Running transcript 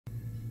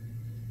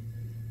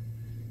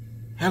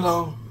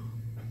Hello,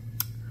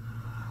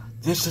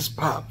 this is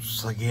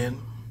Pops again.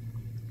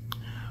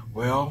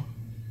 Well,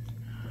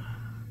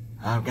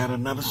 I've got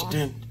another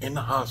stint in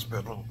the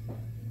hospital.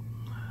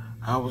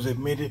 I was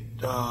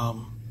admitted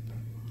on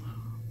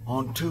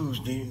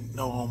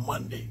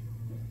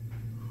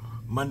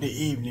Monday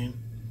evening,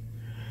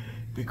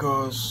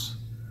 because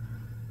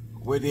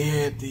where they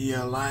had the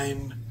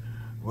line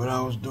where I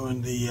was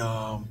doing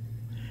the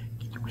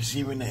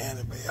receiving the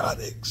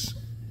antibiotics,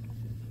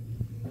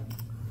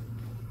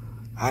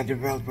 I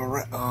developed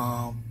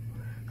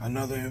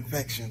another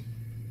infection.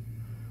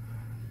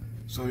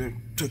 So they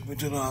took me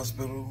to the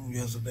hospital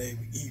yesterday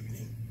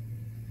evening,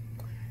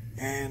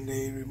 and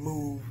they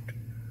removed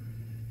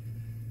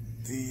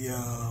the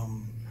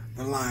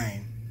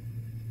line.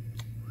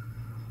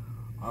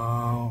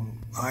 I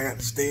got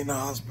to stay in the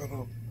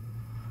hospital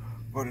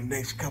for the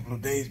next couple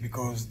of days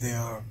because they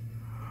are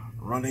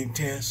running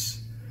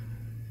tests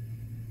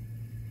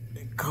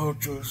and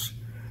cultures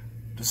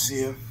to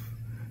see if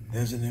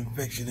there's an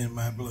infection in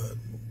my blood.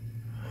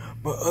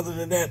 But other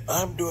than that,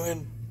 I'm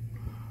doing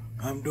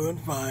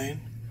fine.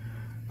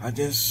 I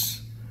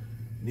just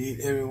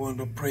need everyone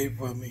to pray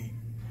for me.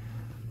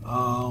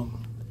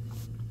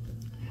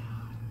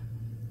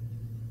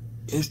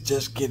 It's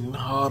just getting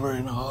harder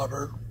and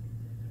harder.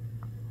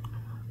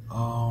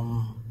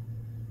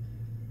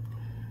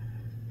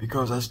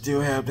 Because I still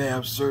have to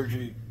have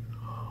surgery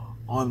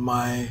on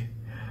my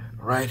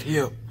right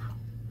hip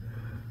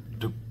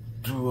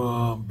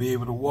to be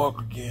able to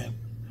walk again.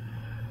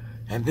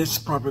 And this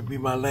will probably be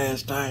my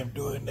last time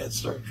doing that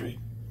surgery,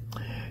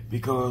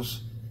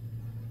 because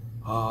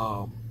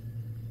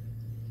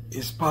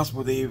it's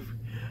possible they've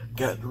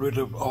got rid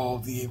of all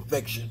the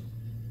infection.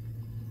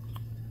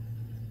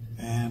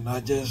 And I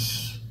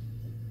just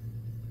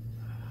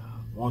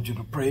want you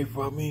to pray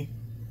for me,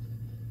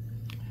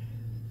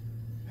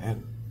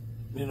 and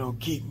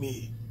keep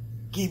me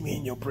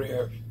in your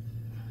prayers,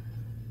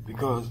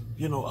 because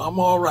I'm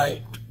all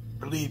right.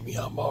 Believe me,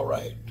 I'm all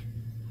right.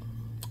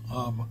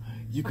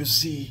 You can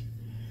see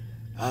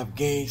I've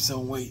gained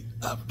some weight.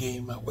 I've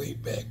gained my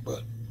weight back,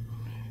 but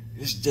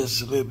it's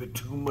just a little bit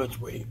too much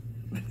weight.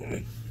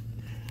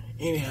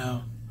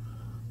 Anyhow,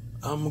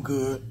 I'm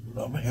good.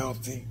 I'm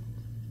healthy.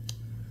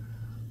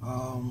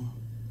 I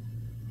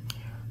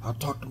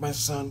talk to my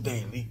son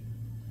daily.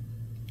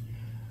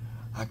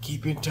 I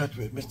keep in touch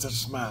with Mr.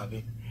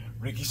 Smiley,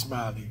 Ricky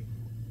Smiley.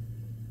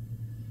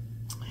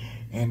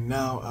 And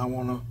now I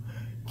want to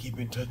keep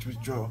in touch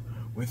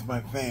with my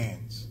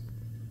fans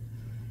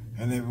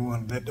and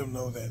everyone. Let them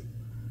know that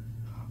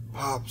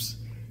Pops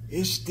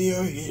is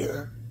still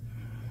here.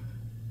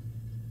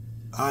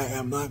 I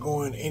am not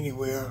going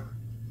anywhere,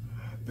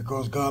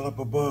 because God up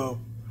above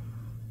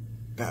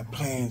got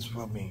plans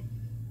for me.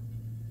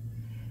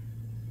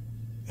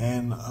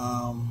 And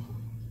I'm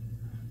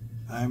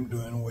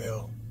doing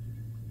well.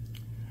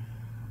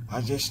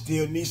 I just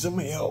still need some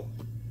help.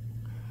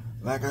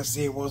 Like I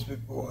said once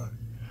before,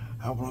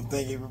 I want to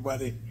thank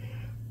everybody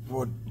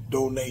for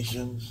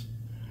donations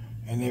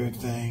and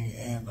everything.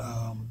 And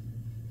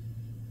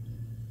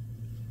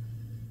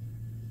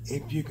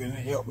if you can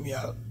help me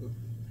out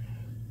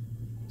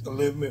a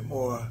little bit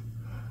more,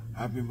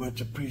 I'd be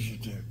much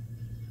appreciative.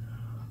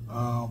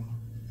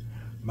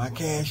 My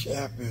Cash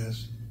App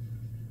is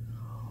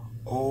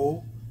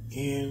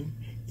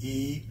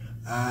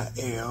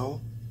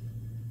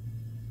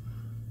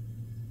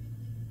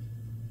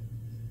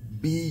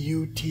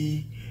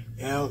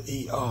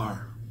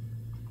ONEILBUTLER.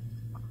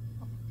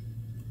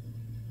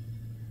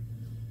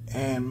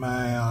 And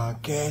my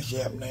Cash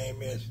App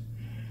name is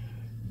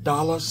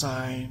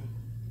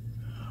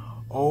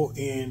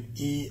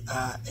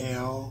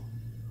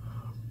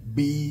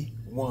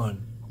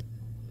 $ONEILB1.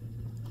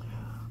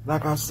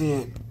 Like I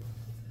said,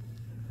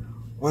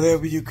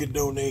 whatever you can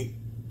donate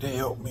to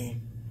help me,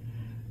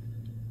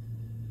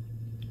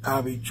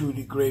 I'll be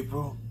truly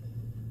grateful.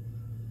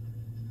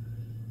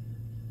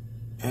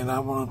 And I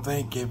want to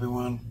thank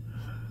everyone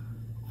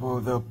for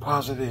the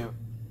positive,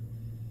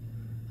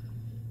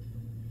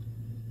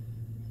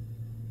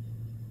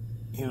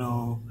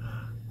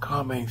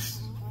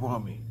 comments for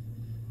me.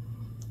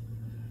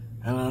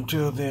 And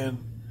until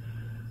then,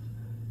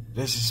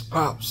 this is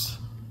Pops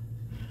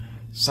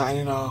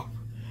signing off,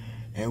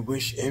 and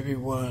wish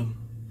everyone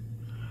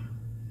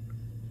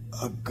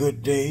a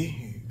good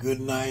day, good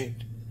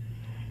night,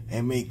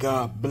 and may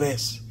God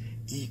bless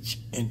each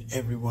and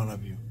every one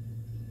of you.